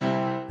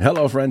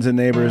Hello, friends and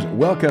neighbors.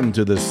 Welcome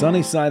to the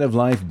Sunny Side of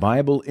Life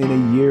Bible in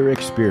a Year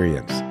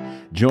experience.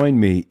 Join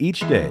me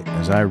each day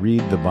as I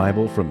read the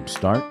Bible from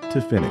start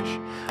to finish.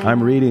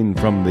 I'm reading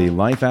from the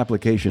Life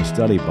Application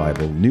Study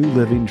Bible, New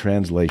Living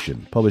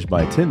Translation, published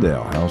by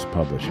Tyndale House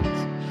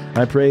Publishers.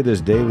 I pray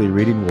this daily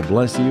reading will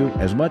bless you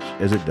as much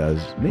as it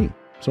does me.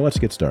 So let's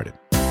get started.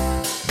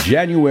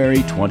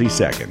 January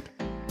 22nd,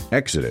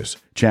 Exodus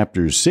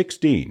chapters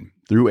 16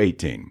 through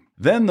 18.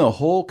 Then the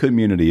whole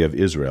community of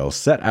Israel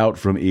set out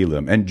from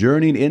Elim and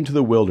journeyed into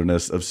the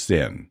wilderness of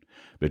Sin,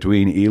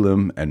 between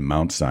Elim and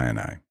Mount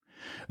Sinai.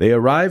 They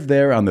arrived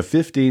there on the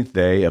 15th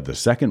day of the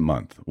second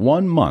month,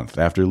 1 month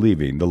after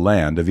leaving the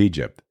land of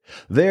Egypt.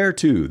 There,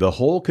 too, the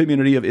whole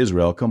community of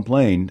Israel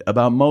complained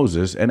about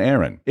Moses and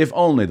Aaron. "If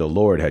only the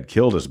Lord had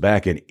killed us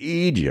back in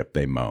Egypt,"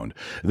 they moaned.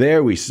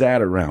 "There we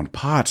sat around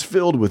pots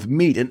filled with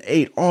meat and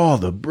ate all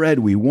the bread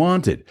we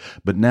wanted.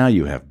 But now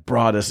you have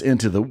brought us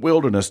into the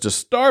wilderness to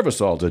starve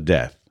us all to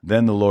death."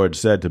 Then the Lord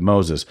said to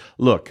Moses,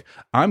 "Look,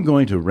 I'm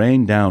going to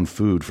rain down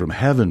food from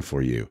heaven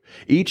for you.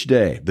 Each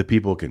day the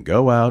people can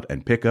go out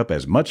and pick up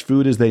as much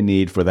food as they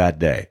need for that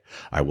day.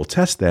 I will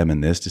test them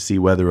in this to see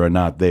whether or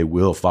not they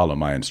will follow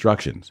my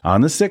instructions. On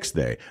the 6th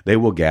day they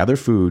will gather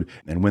food,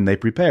 and when they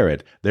prepare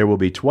it, there will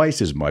be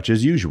twice as much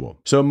as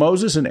usual." So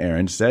Moses and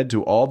Aaron said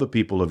to all the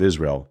people of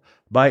Israel,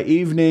 "By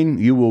evening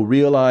you will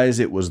realize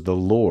it was the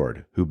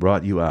Lord who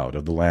brought you out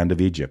of the land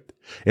of Egypt.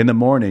 In the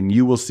morning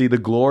you will see the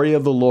glory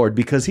of the Lord,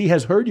 because he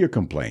has heard your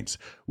complaints,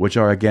 which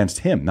are against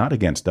him, not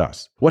against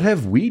us. What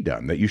have we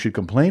done that you should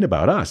complain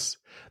about us?"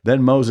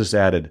 Then Moses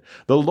added,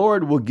 "The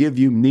Lord will give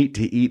you meat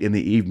to eat in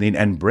the evening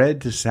and bread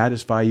to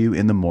satisfy you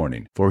in the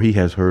morning, for he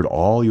has heard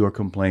all your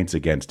complaints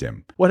against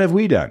him. What have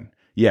we done?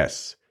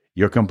 Yes,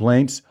 your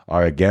complaints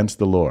are against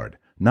the Lord,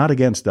 not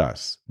against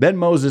us." Then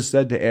Moses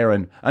said to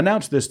Aaron,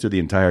 "Announce this to the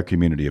entire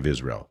community of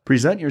Israel.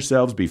 Present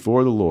yourselves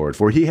before the Lord,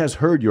 for he has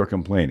heard your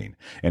complaining."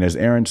 And as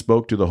Aaron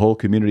spoke to the whole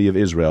community of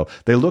Israel,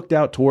 they looked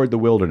out toward the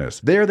wilderness.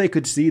 There they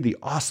could see the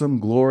awesome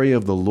glory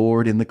of the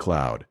Lord in the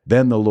cloud.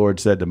 Then the Lord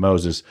said to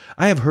Moses,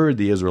 "I have heard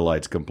the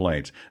Israelites'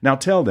 complaints. Now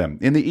tell them,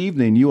 in the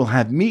evening you will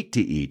have meat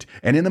to eat,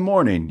 and in the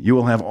morning you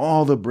will have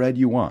all the bread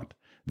you want.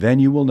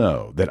 Then you will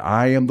know that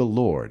I am the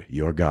Lord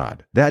your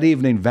God." That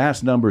evening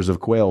vast numbers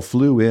of quail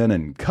flew in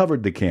and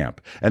covered the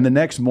camp, and the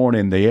next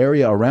morning the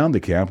area around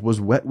the camp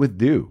was wet with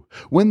dew.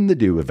 When the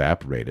dew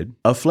evaporated,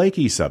 a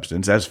flaky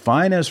substance as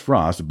fine as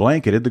frost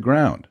blanketed the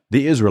ground.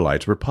 The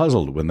Israelites were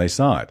puzzled when they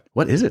saw it.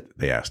 "What is it?"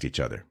 they asked each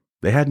other.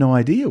 They had no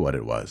idea what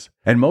it was.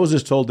 And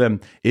Moses told them,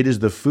 "It is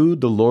the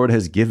food the Lord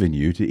has given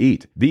you to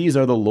eat. These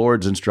are the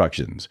Lord's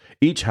instructions.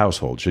 Each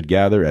household should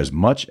gather as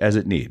much as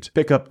it needs.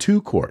 Pick up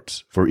 2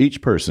 quarts for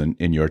each person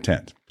in your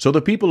tent." So the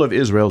people of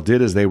Israel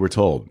did as they were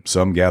told.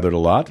 Some gathered a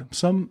lot,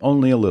 some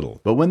only a little.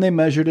 But when they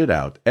measured it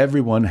out,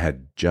 everyone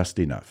had just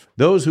enough.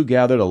 Those who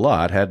gathered a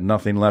lot had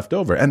nothing left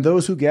over, and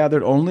those who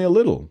gathered only a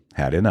little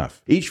had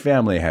enough. Each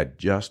family had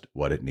just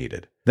what it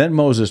needed. Then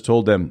Moses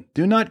told them,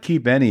 "Do not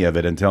keep any of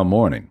it until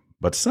morning."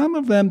 But some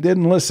of them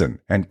didn't listen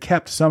and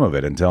kept some of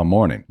it until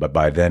morning. But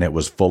by then it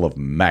was full of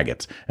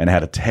maggots and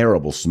had a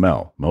terrible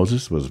smell.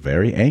 Moses was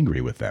very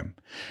angry with them.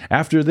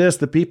 After this,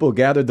 the people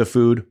gathered the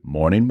food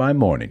morning by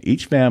morning,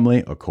 each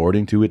family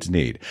according to its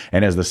need.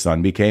 And as the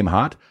sun became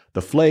hot,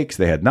 the flakes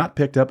they had not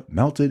picked up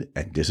melted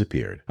and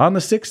disappeared. On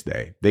the 6th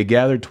day, they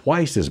gathered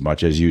twice as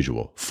much as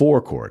usual,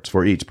 4 quarts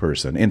for each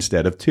person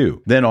instead of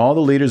 2. Then all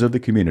the leaders of the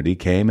community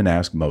came and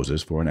asked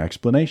Moses for an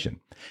explanation.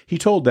 He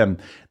told them,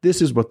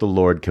 "This is what the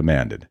Lord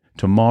commanded.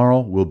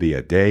 Tomorrow will be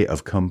a day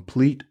of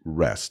complete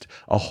rest,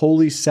 a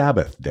holy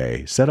Sabbath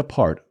day set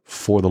apart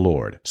for the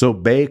Lord. So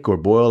bake or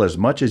boil as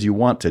much as you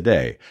want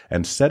today,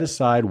 and set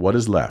aside what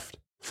is left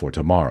for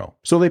tomorrow."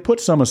 So they put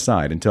some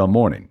aside until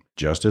morning,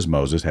 just as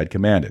Moses had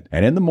commanded.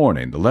 And in the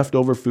morning the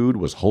leftover food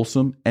was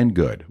wholesome and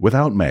good,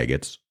 without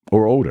maggots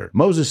or odor.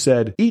 Moses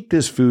said, "Eat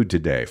this food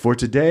today, for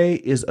today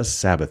is a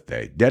Sabbath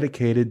day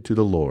dedicated to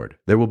the Lord.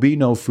 There will be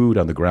no food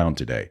on the ground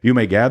today. You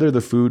may gather the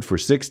food for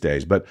 6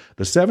 days, but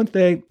the 7th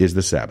day is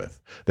the Sabbath.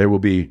 There will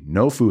be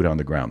no food on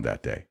the ground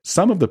that day."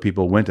 Some of the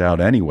people went out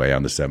anyway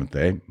on the 7th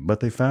day, but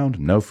they found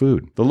no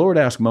food. The Lord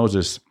asked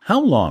Moses, "How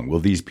long will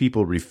these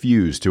people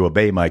refuse to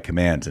obey my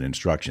commands and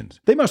instructions?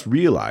 They must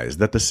realize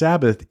that the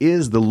Sabbath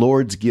is the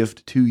Lord's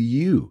gift to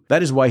you.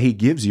 That is why he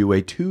gives you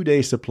a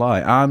 2-day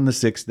supply on the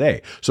 6th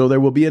day, so there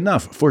will be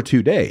enough for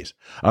 2 days.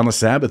 On the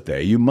Sabbath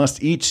day, you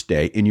must each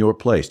stay in your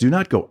place. Do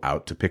not go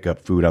out to pick up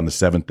food on the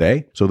 7th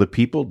day." So the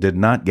people did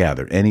not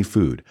gather any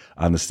food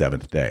on the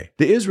 7th day.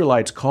 The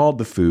Israelites called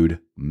the food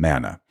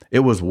manna.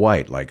 It was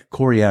white like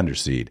coriander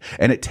seed,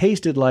 and it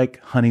tasted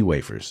like honey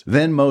wafers.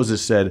 Then Moses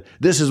said,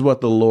 "This is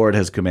what the Lord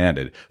has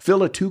commanded.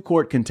 Fill a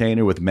 2-quart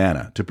container with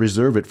manna to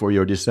preserve it for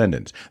your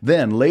descendants.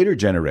 Then later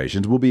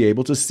generations will be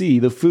able to see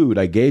the food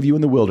I gave you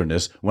in the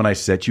wilderness when I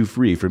set you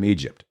free from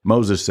Egypt."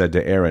 Moses said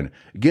to Aaron,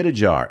 "Get a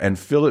jar and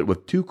fill it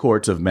with 2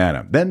 quarts of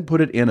manna. Then put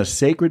it in a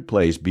sacred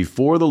place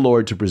before the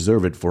Lord to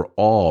preserve it for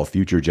all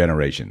future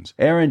generations."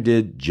 Aaron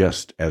did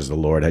just as the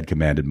Lord had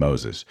commanded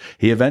Moses.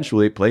 He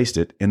eventually placed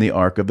it in the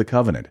Ark of the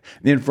Covenant.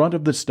 in front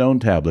of the stone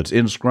tablets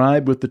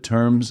inscribed with the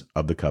terms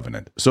of the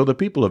covenant. So the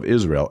people of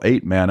Israel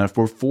ate manna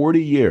for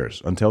 40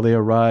 years until they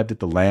arrived at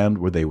the land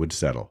where they would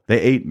settle.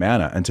 They ate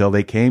manna until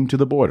they came to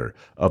the border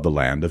of the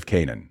land of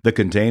Canaan. The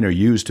container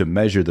used to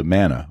measure the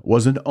manna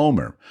was an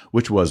omer,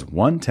 which was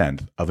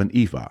 1/10 of an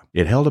ephah.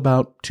 It held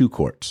about 2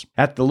 quarts.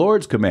 At the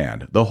Lord's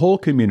command, the whole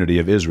community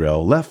of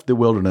Israel left the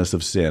wilderness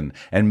of sin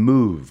and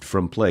moved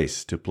from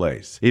place to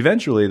place.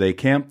 Eventually they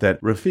camped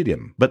at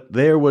Rephidim, but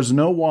there was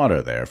no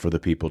water there for the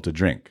people to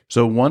drink.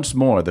 So once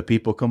more the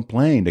people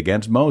complained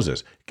against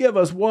Moses. "Give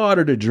us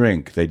water to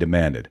drink," they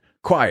demanded.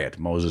 "Quiet,"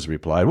 Moses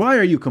replied. "Why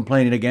are you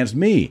complaining against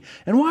me?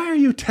 And why are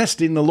you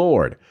testing the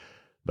Lord?"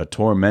 But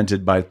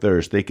tormented by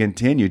thirst, they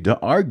continued to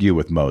argue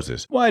with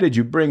Moses. "Why did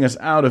you bring us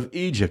out of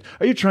Egypt?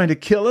 Are you trying to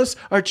kill us,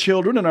 our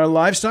children, and our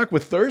livestock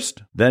with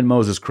thirst?" Then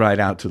Moses cried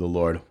out to the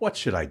Lord, "What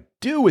should I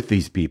do with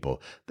these people?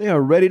 They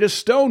are ready to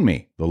stone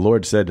me." The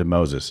Lord said to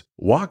Moses,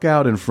 "Walk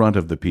out in front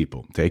of the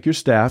people. Take your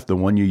staff, the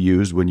one you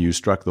used when you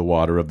struck the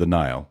water of the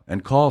Nile,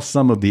 and call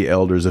some of the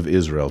elders of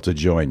Israel to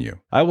join you.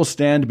 I will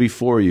stand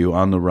before you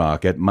on the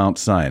rock at Mount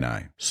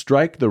Sinai.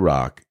 Strike the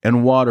rock,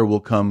 and water will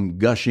come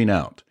gushing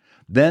out.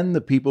 Then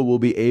the people will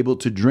be able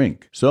to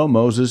drink." So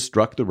Moses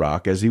struck the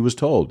rock as he was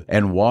told,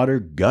 and water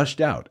gushed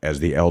out as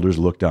the elders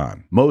looked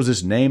on.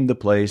 Moses named the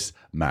place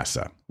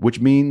Massah, which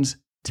means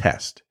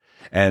test,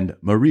 and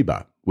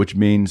Meribah, which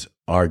means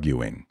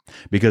arguing,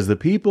 because the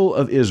people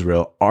of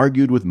Israel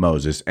argued with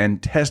Moses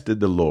and tested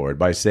the Lord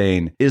by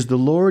saying, "Is the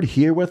Lord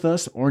here with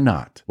us or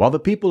not?" While the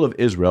people of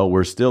Israel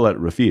were still at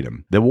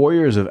Rephidim, the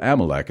warriors of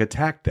Amalek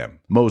attacked them.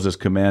 Moses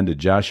commanded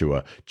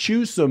Joshua,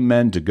 "Choose some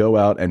men to go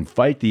out and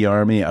fight the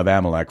army of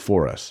Amalek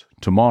for us.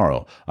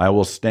 Tomorrow I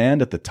will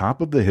stand at the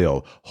top of the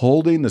hill,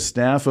 holding the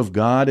staff of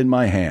God in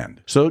my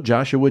hand." So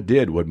Joshua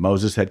did what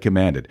Moses had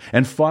commanded,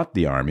 and fought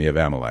the army of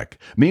Amalek.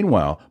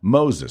 Meanwhile,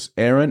 Moses,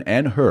 Aaron,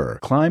 and Hur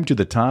climbed to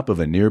the top of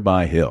a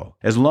nearby hill.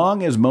 As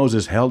long as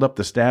Moses held up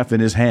the staff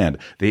in his hand,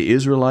 the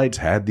Israelites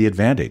had the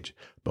advantage.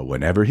 But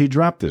whenever he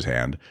dropped his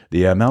hand,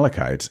 the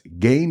Amalekites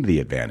gained the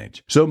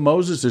advantage. So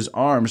Moses'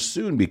 arms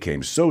soon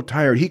became so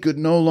tired he could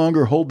no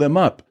longer hold them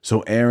up.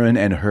 So Aaron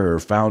and Hur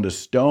found a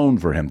stone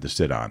for him to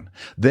sit on.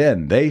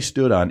 Then they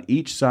stood on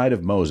each side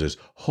of Moses,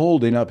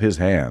 holding up his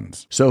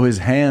hands. So his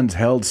hands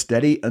held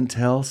steady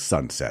until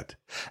sunset.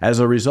 As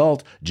a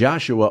result,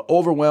 Joshua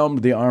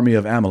overwhelmed the army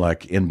of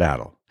Amalek in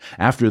battle.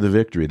 After the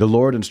victory, the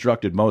Lord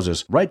instructed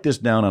Moses, "Write this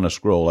down on a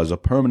scroll as a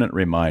permanent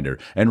reminder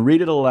and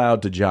read it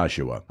aloud to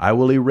Joshua. I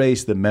will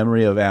erase the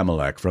memory of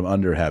Amalek from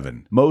under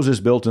heaven." Moses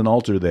built an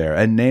altar there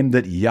and named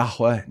it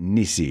Yahweh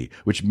Nissi,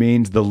 which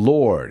means "The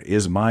Lord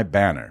is my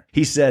banner."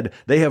 He said,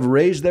 "They have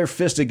raised their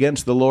fist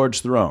against the Lord's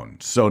throne.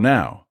 So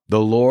now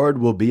the Lord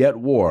will be at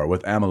war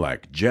with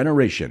Amalek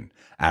generation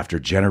after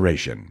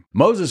generation."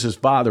 Moses'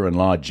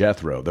 father-in-law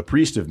Jethro, the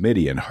priest of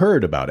Midian,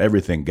 heard about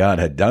everything God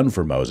had done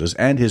for Moses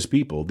and his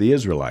people, the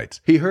Israelites.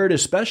 He heard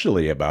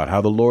especially about how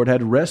the Lord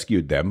had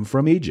rescued them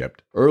from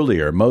Egypt.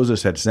 Earlier,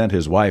 Moses had sent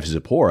his wife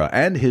Zipporah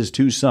and his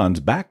 2 sons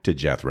back to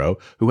Jethro,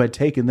 who had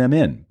taken them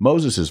in.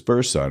 Moses'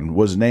 first son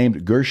was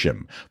named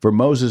Gershom, for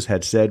Moses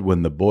had said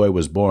when the boy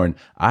was born,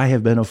 "I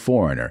have been a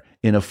foreigner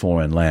in a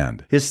foreign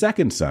land." His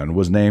second son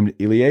was named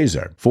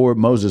Eleazar, for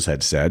Moses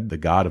had said, "The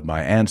God of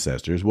my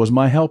ancestors was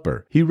my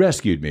helper. He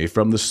rescued me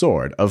from the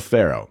sword of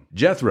Pharaoh."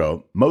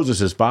 Jethro,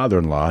 Moses'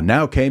 father-in-law,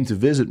 now came to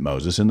visit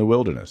Moses in the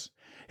wilderness.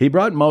 He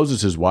brought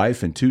Moses'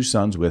 wife and 2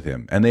 sons with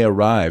him, and they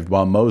arrived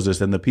while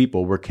Moses and the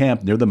people were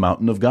camped near the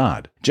mountain of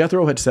God.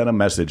 Jethro had sent a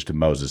message to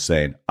Moses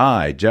saying,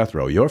 "I,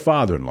 Jethro, your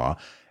father-in-law,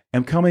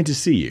 am coming to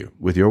see you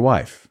with your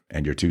wife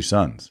and your 2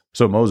 sons."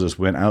 So Moses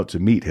went out to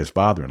meet his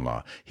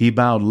father-in-law. He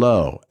bowed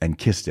low and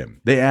kissed him.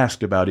 They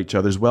asked about each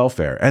other's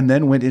welfare and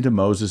then went into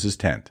Moses'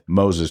 tent.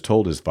 Moses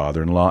told his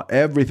father-in-law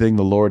everything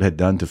the Lord had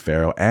done to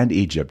Pharaoh and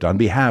Egypt on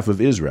behalf of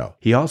Israel.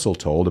 He also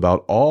told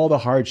about all the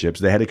hardships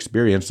they had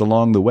experienced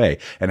along the way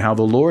and how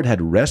the Lord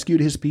had rescued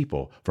his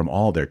people from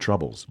all their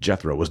troubles.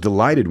 Jethro was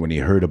delighted when he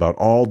heard about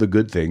all the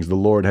good things the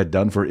Lord had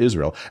done for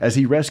Israel as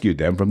he rescued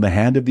them from the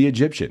hand of the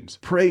Egyptians.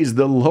 "Praise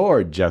the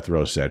Lord,"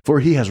 Jethro said, "for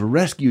he has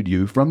rescued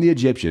you from the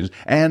Egyptians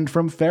and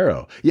from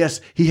Pharaoh.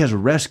 Yes, he has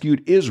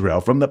rescued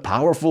Israel from the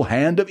powerful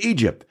hand of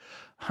Egypt.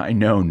 I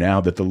know now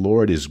that the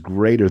Lord is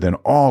greater than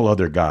all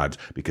other gods,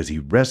 because he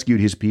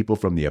rescued his people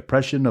from the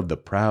oppression of the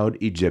proud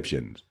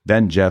Egyptians."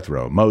 Then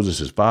Jethro,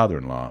 Moses'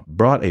 father-in-law,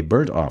 brought a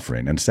burnt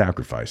offering and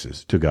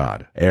sacrifices to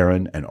God.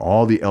 Aaron and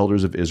all the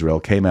elders of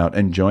Israel came out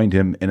and joined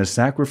him in a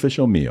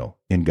sacrificial meal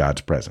in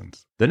God's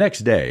presence. The next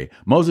day,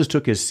 Moses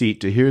took his seat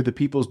to hear the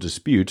people's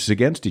disputes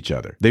against each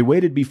other. They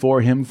waited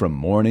before him from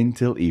morning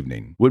till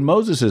evening. When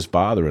Moses'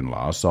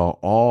 father-in-law saw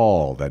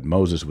all that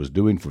Moses was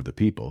doing for the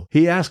people,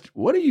 he asked,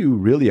 "What are you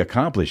really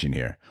accomplishing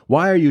here?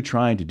 Why are you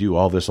trying to do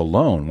all this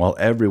alone while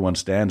everyone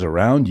stands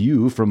around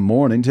you from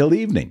morning till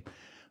evening?"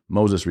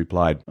 Moses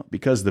replied,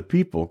 "Because the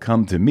people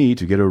come to me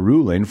to get a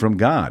ruling from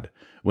God.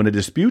 When a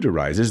dispute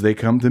arises, they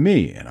come to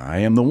me, and I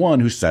am the one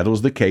who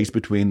settles the case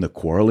between the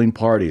quarreling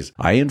parties.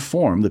 I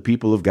inform the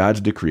people of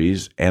God's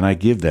decrees, and I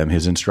give them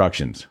his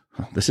instructions.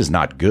 "This is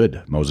not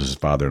good," Moses'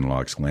 father-in-law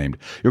exclaimed.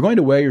 "You're going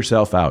to wear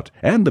yourself out,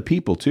 and the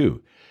people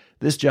too.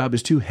 This job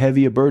is too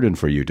heavy a burden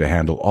for you to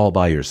handle all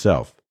by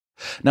yourself.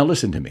 Now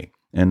listen to me,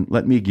 and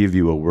let me give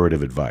you a word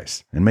of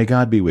advice, and may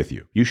God be with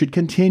you. You should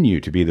continue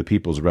to be the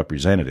people's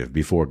representative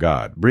before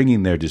God,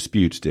 bringing their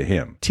disputes to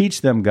Him.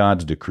 Teach them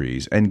God's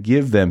decrees and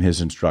give them His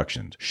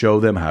instructions. Show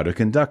them how to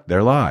conduct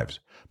their lives.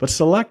 But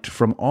select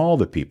from all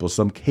the people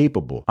some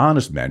capable,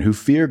 honest men who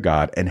fear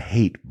God and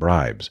hate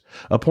bribes.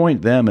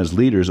 Appoint them as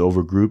leaders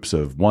over groups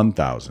of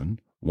 1,000,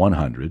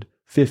 100,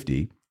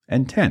 50,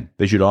 and 10.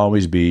 They should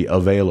always be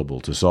available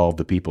to solve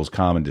the people's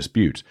common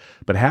disputes,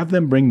 but have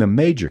them bring the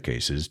major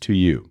cases to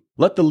you.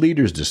 Let the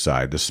leaders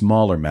decide the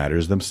smaller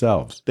matters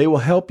themselves. They will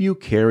help you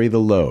carry the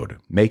load,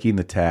 making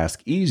the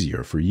task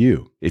easier for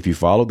you. If you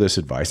follow this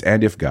advice,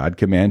 and if God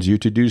commands you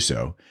to do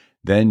so,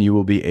 then you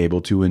will be able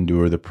to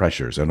endure the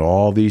pressures, and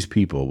all these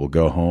people will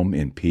go home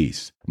in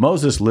peace.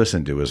 Moses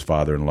listened to his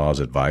father-in-law's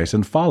advice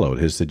and followed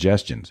his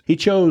suggestions. He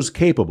chose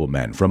capable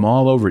men from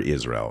all over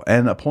Israel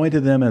and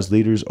appointed them as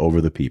leaders over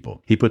the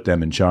people. He put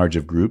them in charge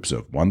of groups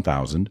of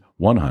 1,000,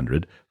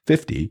 100,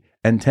 50,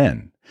 and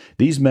 10.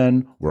 These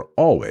men were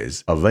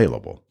always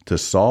available to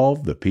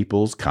solve the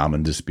people's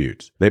common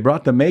disputes. They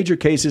brought the major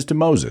cases to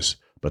Moses,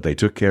 but they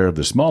took care of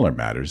the smaller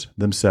matters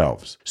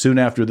themselves. Soon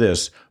after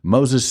this,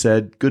 Moses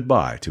said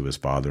goodbye to his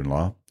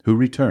father-in-law, who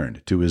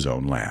returned to his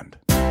own land.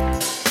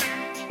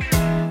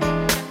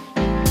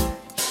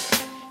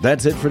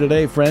 That's it for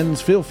today,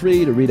 friends. Feel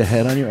free to read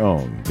ahead on your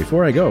own.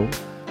 Before I go,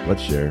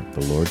 let's share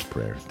the Lord's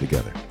Prayer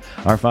together.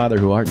 Our Father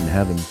who art in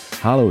heaven,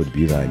 hallowed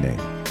be thy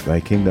name. Thy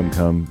kingdom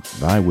come,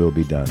 thy will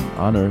be done,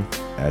 on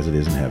earth as it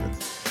is in heaven.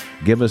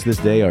 Give us this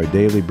day our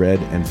daily bread,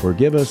 and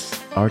forgive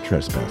us our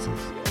trespasses,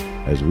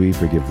 as we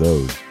forgive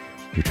those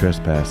who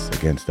trespass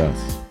against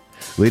us.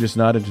 Lead us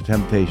not into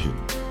temptation,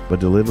 but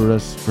deliver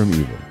us from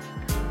evil.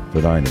 For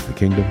thine is the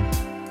kingdom,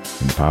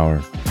 and the power,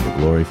 and the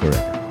glory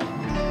forever.